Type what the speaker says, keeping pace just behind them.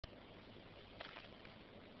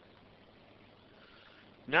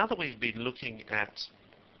Now that we've been looking at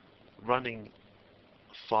running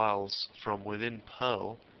files from within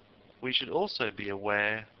Perl, we should also be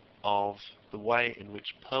aware of the way in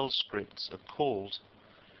which Perl scripts are called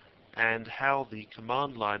and how the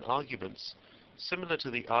command line arguments, similar to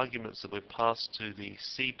the arguments that were passed to the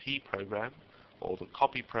CP program or the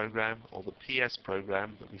copy program or the PS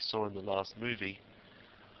program that we saw in the last movie,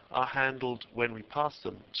 are handled when we pass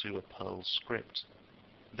them to a Perl script.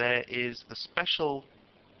 There is a special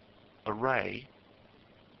array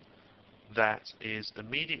that is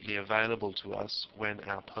immediately available to us when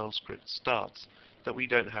our Perl script starts that we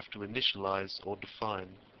don't have to initialize or define.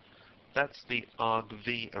 That's the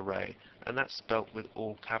argv array, and that's spelt with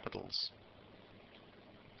all capitals.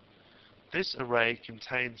 This array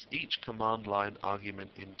contains each command line argument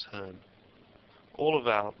in turn. All of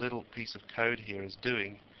our little piece of code here is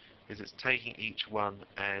doing is it's taking each one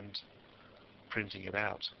and printing it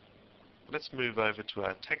out. Let's move over to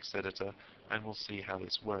our text editor and we'll see how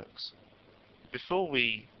this works. Before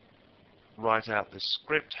we write out this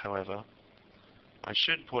script, however, I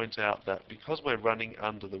should point out that because we're running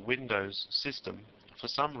under the Windows system, for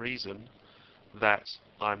some reason that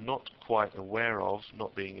I'm not quite aware of,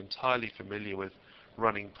 not being entirely familiar with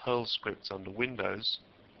running Perl scripts under Windows,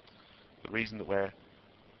 the reason that we're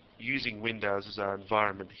using Windows as our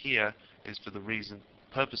environment here is for the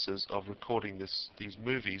purposes of recording these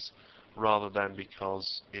movies, rather than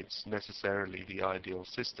because it's necessarily the ideal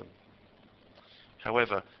system.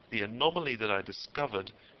 However, the anomaly that I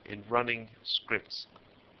discovered in running scripts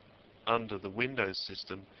under the Windows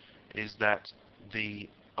system is that the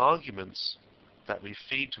arguments that we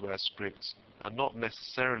feed to our scripts are not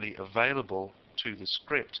necessarily available to the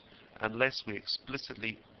script unless we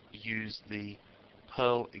explicitly use the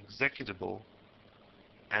Perl executable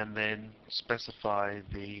and then specify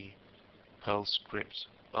the Perl script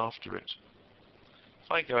after it. If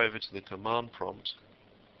I go over to the command prompt,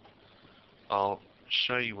 I'll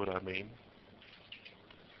show you what I mean.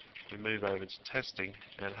 We move over to testing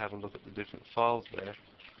and have a look at the different files there.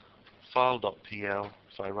 File.pl,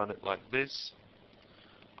 if I run it like this,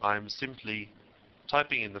 I'm simply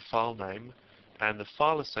typing in the file name, and the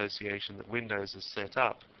file association that Windows has set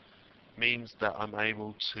up means that I'm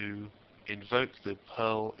able to invoke the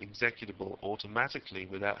Perl executable automatically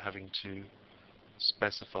without having to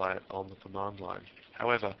specify it on the command line.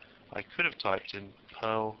 However, I could have typed in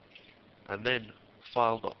Perl and then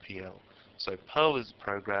file.pl. So Perl is the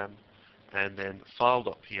program, and then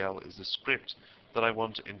file.pl is the script that I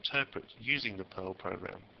want to interpret using the Perl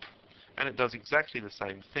program. And it does exactly the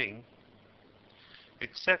same thing,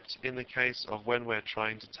 except in the case of when we're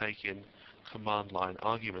trying to take in command line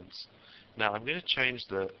arguments. Now I'm going to change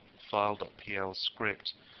the file.pl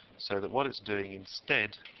script so that what it's doing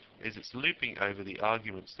instead is it's looping over the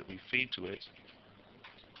arguments that we feed to it,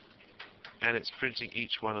 and it's printing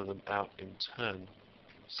each one of them out in turn,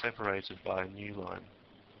 separated by a new line.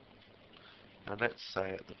 And let's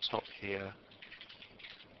say at the top here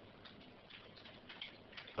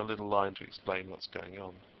a little line to explain what's going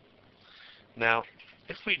on. Now,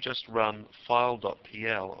 if we just run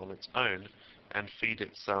file.pl on its own and feed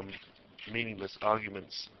it some meaningless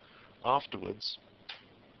arguments afterwards,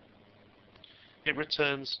 it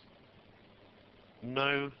returns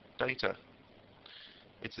no data.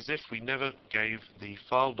 It's as if we never gave the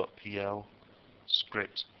file.pl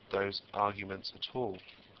script those arguments at all.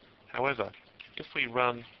 However, if we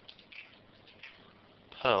run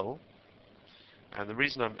Perl, and the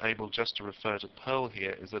reason I'm able just to refer to Perl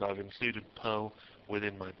here is that I've included Perl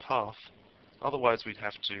within my path. Otherwise we'd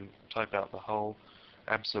have to type out the whole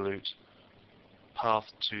absolute path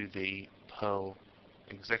to the Perl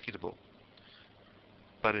executable.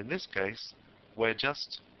 But in this case, we're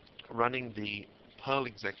just running the Perl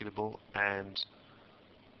executable and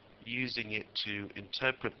using it to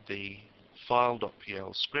interpret the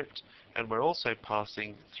file.pl script, and we're also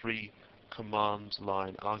passing 3 command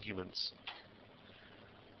line arguments.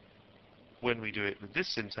 When we do it with this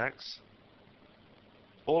syntax,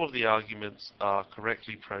 all of the arguments are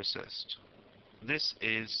correctly processed. This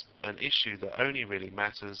is an issue that only really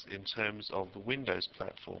matters in terms of the Windows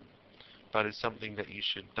platform, but is something that you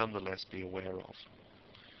should nonetheless be aware of.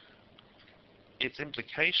 Its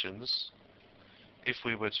implications, if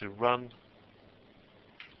we were to run,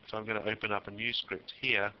 so I'm going to open up a new script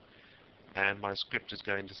here, and my script is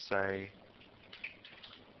going to say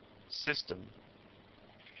system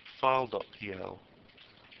file.pl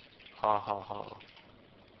ha ha ha,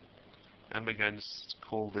 and we're going to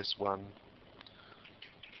call this one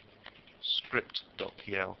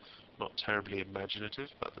script.pl. Not terribly imaginative,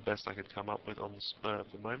 but the best I could come up with on the spur of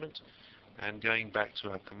the moment. And going back to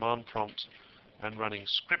our command prompt, and running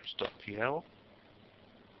script.pl,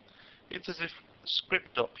 it's as if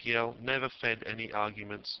script.pl never fed any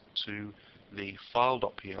arguments to the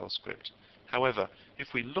file.pl script. However,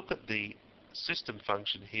 if we look at the system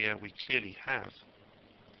function here, we clearly have.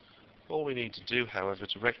 All we need to do, however,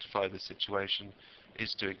 to rectify this situation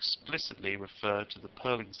is to explicitly refer to the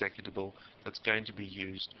Perl executable that's going to be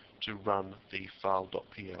used to run the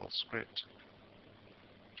file.pl script.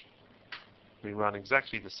 We run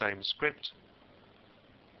exactly the same script,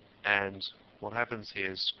 and what happens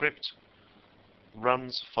here is script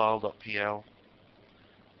runs file.pl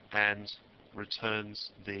and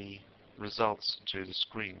returns the results to the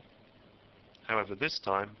screen. However, this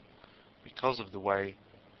time, because of the way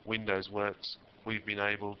Windows works, we've been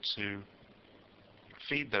able to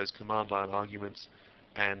feed those command line arguments,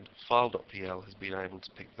 and file.pl has been able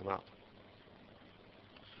to pick them up.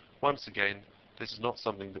 Once again, this is not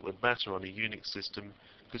something that would matter on a Unix system,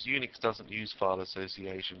 because Unix doesn't use file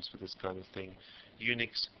associations for this kind of thing.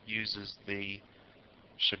 Unix uses the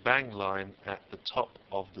shebang line at the top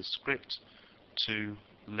of the script to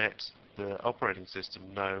let the operating system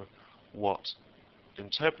know what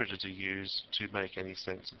interpreter to use to make any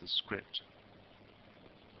sense of the script.